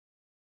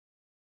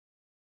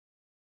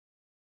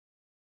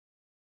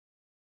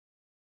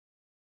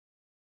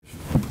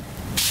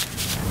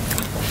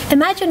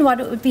Imagine what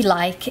it would be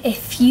like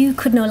if you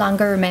could no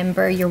longer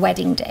remember your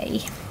wedding day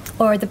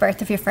or the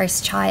birth of your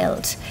first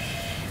child.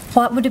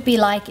 What would it be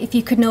like if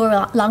you could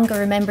no longer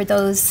remember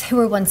those who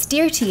were once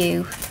dear to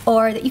you,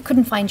 or that you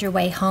couldn't find your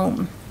way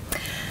home?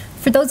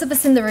 For those of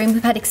us in the room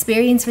who've had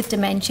experience with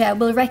dementia,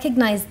 we'll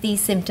recognise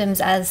these symptoms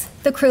as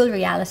the cruel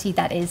reality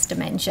that is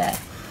dementia.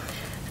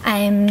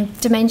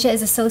 Dementia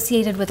is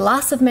associated with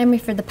loss of memory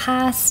for the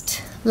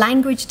past,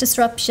 language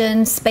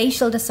disruption,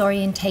 spatial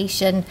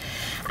disorientation,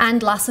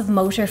 and loss of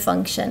motor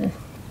function.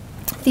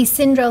 These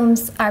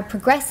syndromes are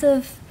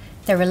progressive,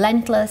 they're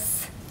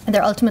relentless, and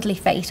they're ultimately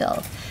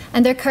fatal,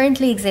 and there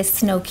currently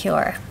exists no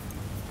cure.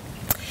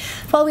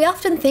 While we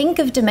often think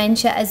of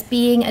dementia as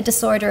being a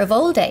disorder of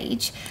old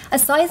age, a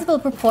sizable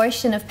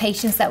proportion of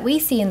patients that we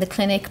see in the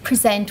clinic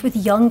present with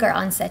younger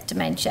onset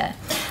dementia.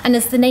 And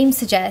as the name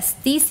suggests,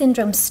 these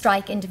syndromes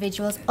strike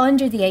individuals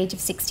under the age of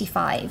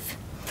 65.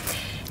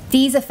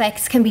 These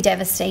effects can be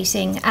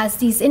devastating, as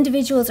these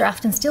individuals are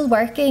often still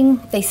working,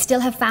 they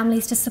still have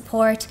families to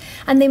support,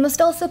 and they must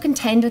also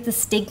contend with the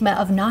stigma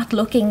of not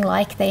looking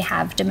like they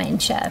have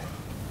dementia.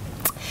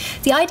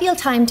 The ideal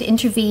time to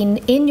intervene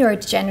in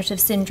neurodegenerative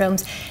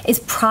syndromes is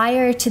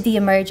prior to the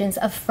emergence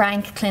of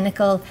frank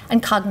clinical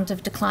and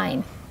cognitive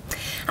decline.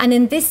 And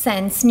in this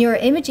sense,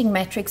 neuroimaging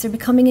metrics are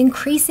becoming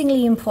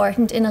increasingly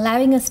important in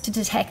allowing us to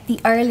detect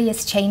the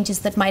earliest changes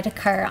that might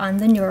occur on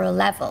the neural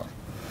level.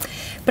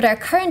 But our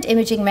current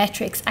imaging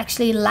metrics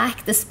actually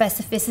lack the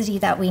specificity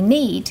that we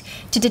need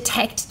to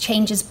detect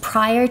changes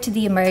prior to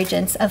the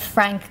emergence of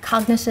frank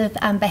cognitive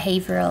and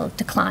behavioural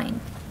decline.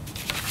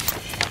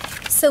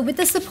 So with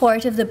the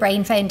support of the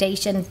Brain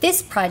Foundation,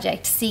 this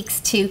project seeks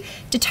to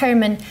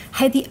determine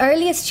how the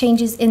earliest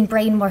changes in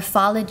brain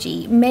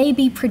morphology may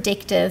be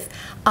predictive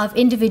of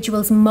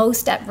individuals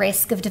most at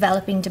risk of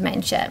developing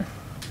dementia.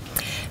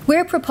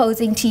 We're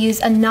proposing to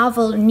use a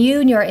novel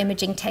new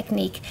neuroimaging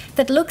technique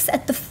that looks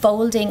at the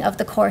folding of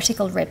the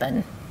cortical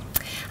ribbon.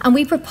 And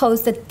we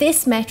propose that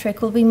this metric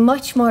will be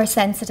much more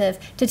sensitive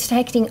to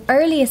detecting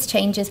earliest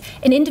changes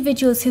in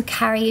individuals who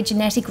carry a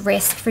genetic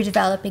risk for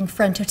developing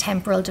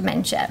frontotemporal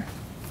dementia.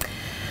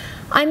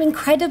 I'm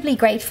incredibly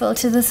grateful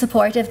to the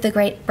support of the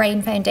Great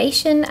Brain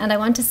Foundation, and I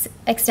want to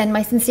extend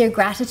my sincere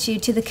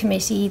gratitude to the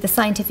committee, the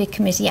scientific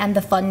committee, and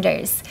the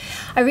funders.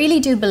 I really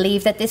do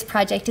believe that this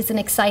project is an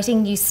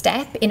exciting new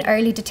step in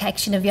early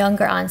detection of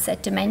younger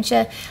onset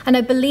dementia, and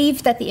I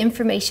believe that the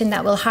information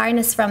that we'll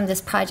harness from this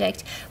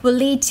project will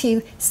lead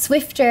to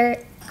swifter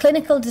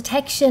clinical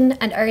detection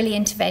and early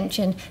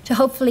intervention to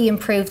hopefully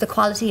improve the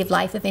quality of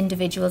life of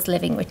individuals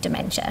living with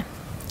dementia.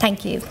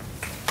 Thank you.